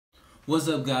What's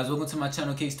up, guys? Welcome to my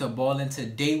channel, Kicks to Ball, and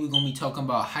today we're going to be talking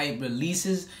about hype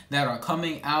releases that are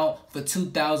coming out for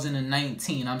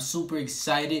 2019. I'm super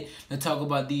excited to talk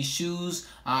about these shoes.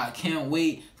 I can't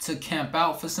wait to camp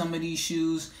out for some of these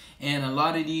shoes, and a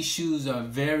lot of these shoes are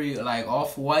very like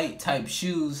off-white type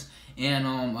shoes, and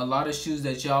a lot of shoes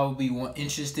that y'all will be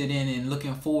interested in and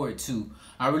looking forward to.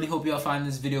 I really hope y'all find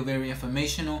this video very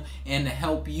informational and to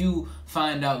help you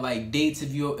find out like dates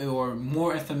of your or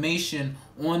more information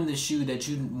on the shoe that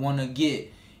you want to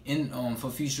get in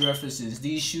for future references.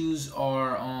 These shoes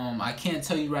are I can't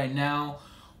tell you right now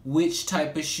which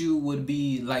type of shoe would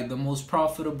be like the most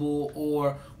profitable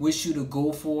or which shoe to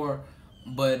go for.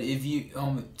 But if you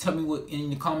tell me what in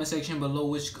the comment section below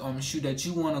which shoe that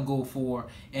you want to go for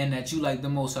and that you like the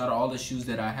most out of all the shoes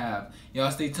that I have. Y'all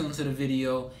stay tuned to the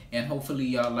video and hopefully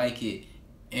y'all like it.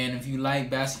 And if you like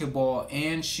basketball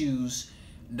and shoes,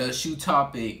 the shoe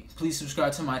topic, please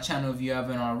subscribe to my channel if you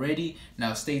haven't already.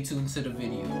 Now stay tuned to the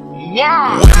video.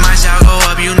 Yeah. When my shot go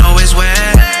up, you know it's wet.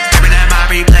 Coming at my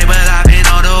replay, but I've been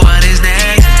on to what is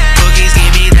next. Cookies give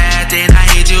me that, then I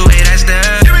hit you with that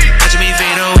stuff. Watch me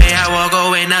fade away, I walk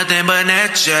away, nothing but net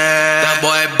check. That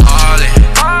boy ballin',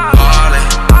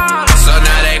 so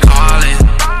now they callin'.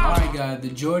 Alright guys, the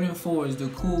Jordan 4 is the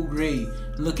cool gray,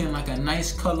 looking like a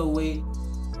nice colorway.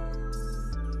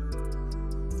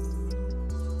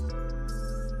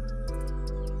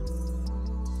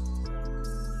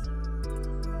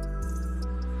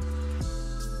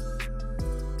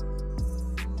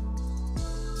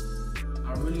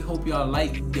 I really hope y'all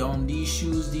like these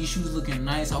shoes. These shoes looking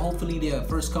nice. Hopefully they're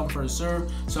first come first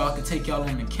serve, so I can take y'all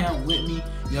on the camp with me.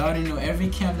 Y'all already know every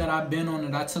camp that I've been on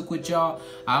that I took with y'all.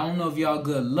 I don't know if y'all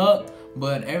good luck,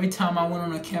 but every time I went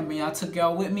on a camp and y'all took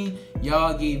y'all with me,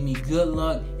 y'all gave me good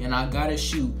luck and I got a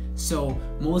shoe. So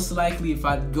most likely if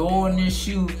I go on this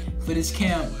shoe for this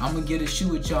camp, I'm gonna get a shoe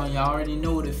with y'all. Y'all already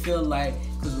know what it feel like,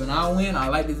 because when I win, I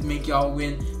like to make y'all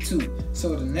win too.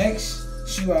 So the next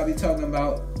shoe I'll be talking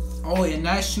about, oh, and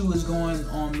that shoe is going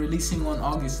on releasing on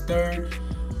August 3rd,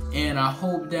 and I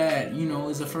hope that, you know,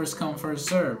 it's a first come first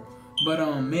serve. But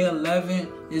May 11th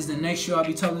is the next shoe I'll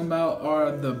be talking about,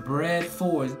 are the Bred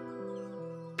 4s.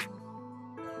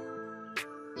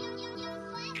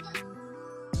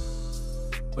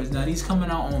 Now these coming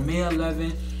out on May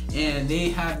 11th, and they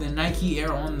have the Nike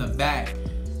Air on the back.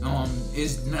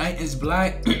 It's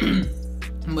black.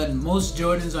 But most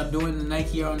Jordans are doing the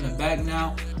Nike Air on the back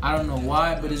now. I don't know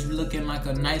why, but it's looking like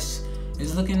a nice.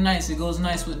 It's looking nice. It goes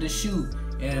nice with the shoe,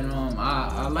 and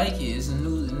I like it. It's a new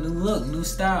look, new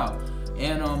style.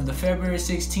 And the February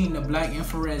 16, the Black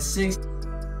Infrared 6.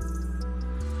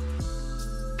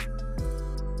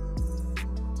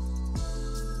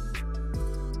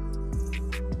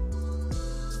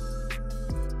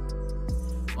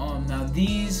 Now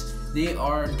these. They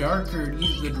are darker.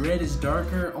 The red is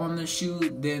darker on the shoe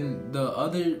than the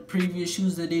other previous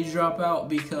shoes that they drop out,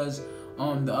 because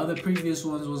the other previous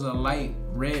ones was a light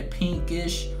red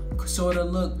pinkish sort of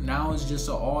look. Now it's just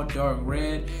an all dark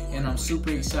red, and I'm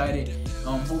super excited.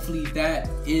 Hopefully that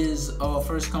is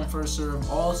first come first serve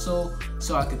also,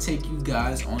 so I could take you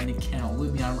guys on the camp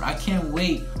with me. I can't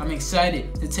wait. I'm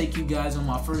excited to take you guys on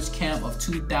my first camp of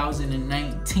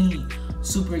 2019.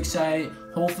 Super excited.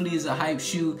 Hopefully it's a hype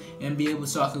shoe and be able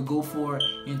so I could go for it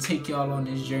and take y'all on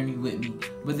this journey with me.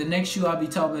 But the next shoe I'll be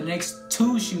talking about, the next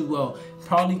two shoes, well,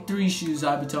 probably three shoes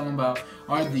I'll be talking about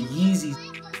are the Yeezys.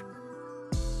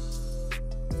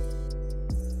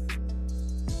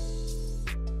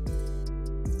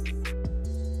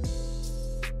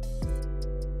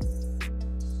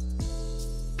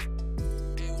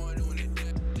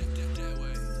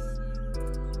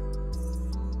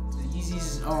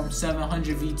 Yeezys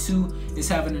 700 V2 is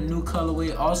having a new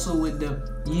colorway. Also with the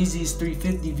Yeezys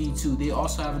 350 V2, they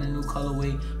also having a new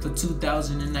colorway for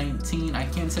 2019. I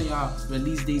can't tell y'all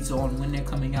release dates on when they're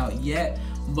coming out yet,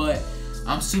 but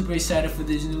I'm super excited for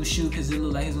this new shoe because it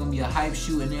looks like it's gonna be a hype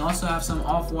shoe. And they also have some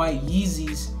off-white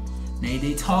Yeezys.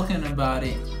 They talking about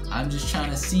it. I'm just trying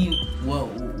to see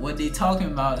what they talking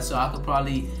about, so I could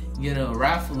probably get a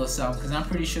raffle or something, because I'm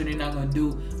pretty sure they're not gonna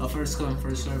do a first come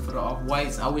first serve for the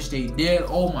off-whites. I wish they did.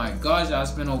 Oh my gosh, I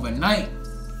spent overnight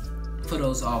for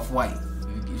those off-white.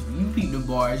 You peep the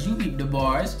bars, you peep the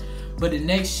bars. But the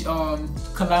next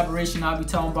collaboration I'll be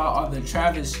talking about are the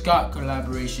Travis Scott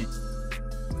collaboration.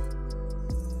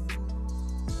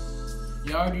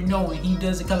 You already know when he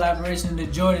does a collaboration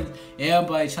with the Jordans,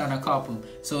 everybody trying to cop him.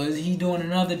 So is he doing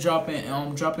another dropping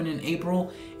in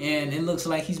April, and it looks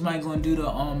like he's might gonna do the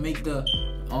make the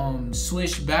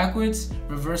swish backwards,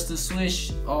 reverse the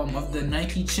swish of the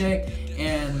Nike check,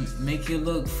 and make it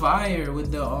look fire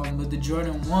with the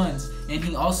Jordan 1s. And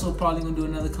he also probably gonna do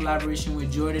another collaboration with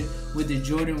Jordan with the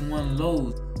Jordan 1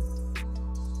 lows.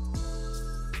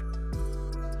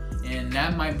 And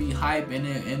that might be hype, and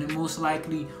it most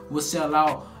likely will sell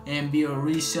out and be a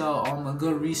resale, a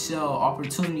good resale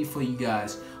opportunity for you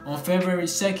guys. On February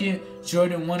 2nd,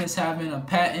 Jordan 1 is having a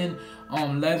patent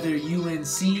leather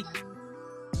UNC.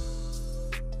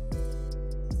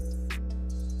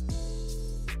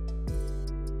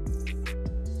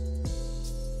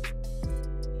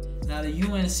 Now the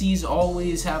UNCs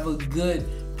always have a good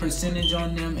percentage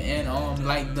on them, and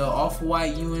like the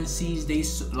off-white UNCs, they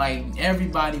like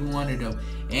everybody wanted them,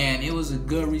 and it was a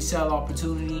good resale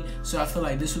opportunity. So I feel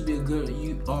like this would be a good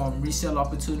resale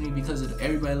opportunity because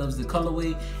everybody loves the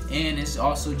colorway, and it's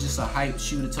also just a hype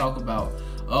shoe to talk about.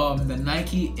 The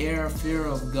Nike Air Fear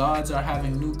of Gods are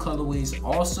having new colorways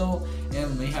also,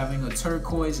 and they're having a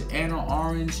turquoise and an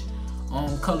orange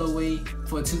colorway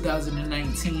for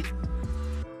 2019.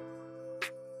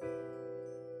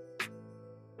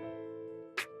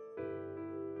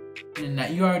 And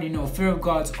that you already know, Fear of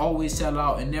Gods always sell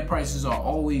out, and their prices are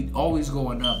always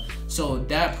going up. So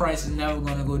that price is never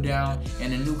gonna go down,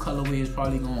 and the new colorway is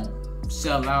probably gonna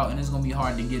sell out, and it's gonna be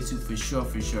hard to get to for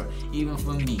sure, even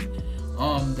for me.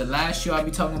 The last shoe I'll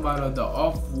be talking about are the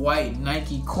off-white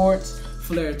Nike Courts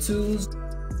Flare 2s.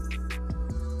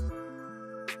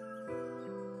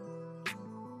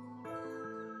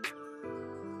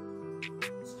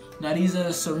 Now these are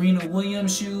the Serena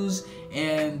Williams shoes,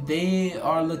 and they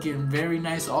are looking very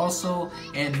nice also,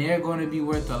 and they're going to be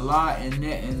worth a lot, and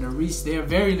they're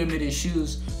very limited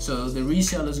shoes, so the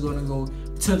resale is going to go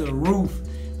to the roof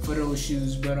for those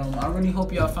shoes. But I really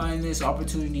hope y'all find this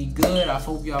opportunity good. I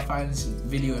hope y'all find this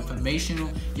video informational.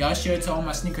 Y'all share it to all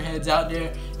my sneakerheads out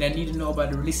there that need to know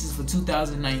about the releases for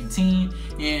 2019,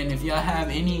 and if y'all have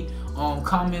any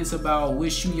comments about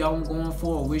which shoe y'all going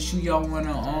for, or which shoe y'all want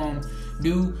to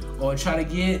do or try to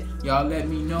get, y'all let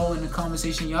me know in the comment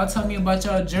section. Y'all tell me about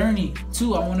y'all journey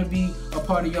too. I want to be a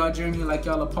part of y'all journey like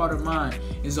y'all a part of mine.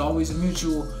 It's always a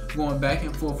mutual going back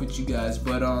and forth with you guys.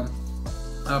 But I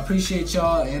appreciate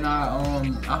y'all, and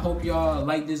I hope y'all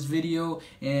like this video.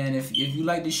 And if you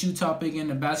like the shoe topic and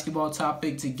the basketball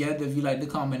topic together, if you like the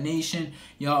combination,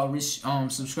 y'all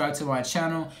subscribe to my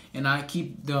channel, and I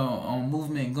keep the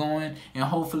movement going, and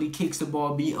hopefully Kicks the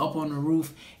Ball be up on the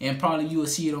roof, and probably you will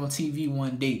see it on TV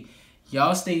one day.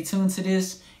 Y'all stay tuned to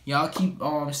this. Y'all keep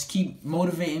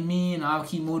motivating me, and I'll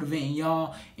keep motivating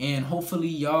y'all, and hopefully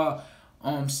y'all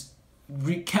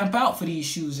camp out for these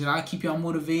shoes, and I'll keep y'all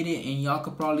motivated, and y'all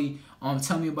could probably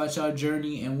tell me about y'all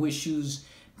journey and which shoes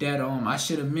that I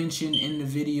should have mentioned in the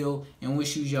video, and which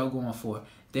shoes y'all going for.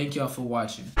 Thank y'all for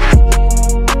watching.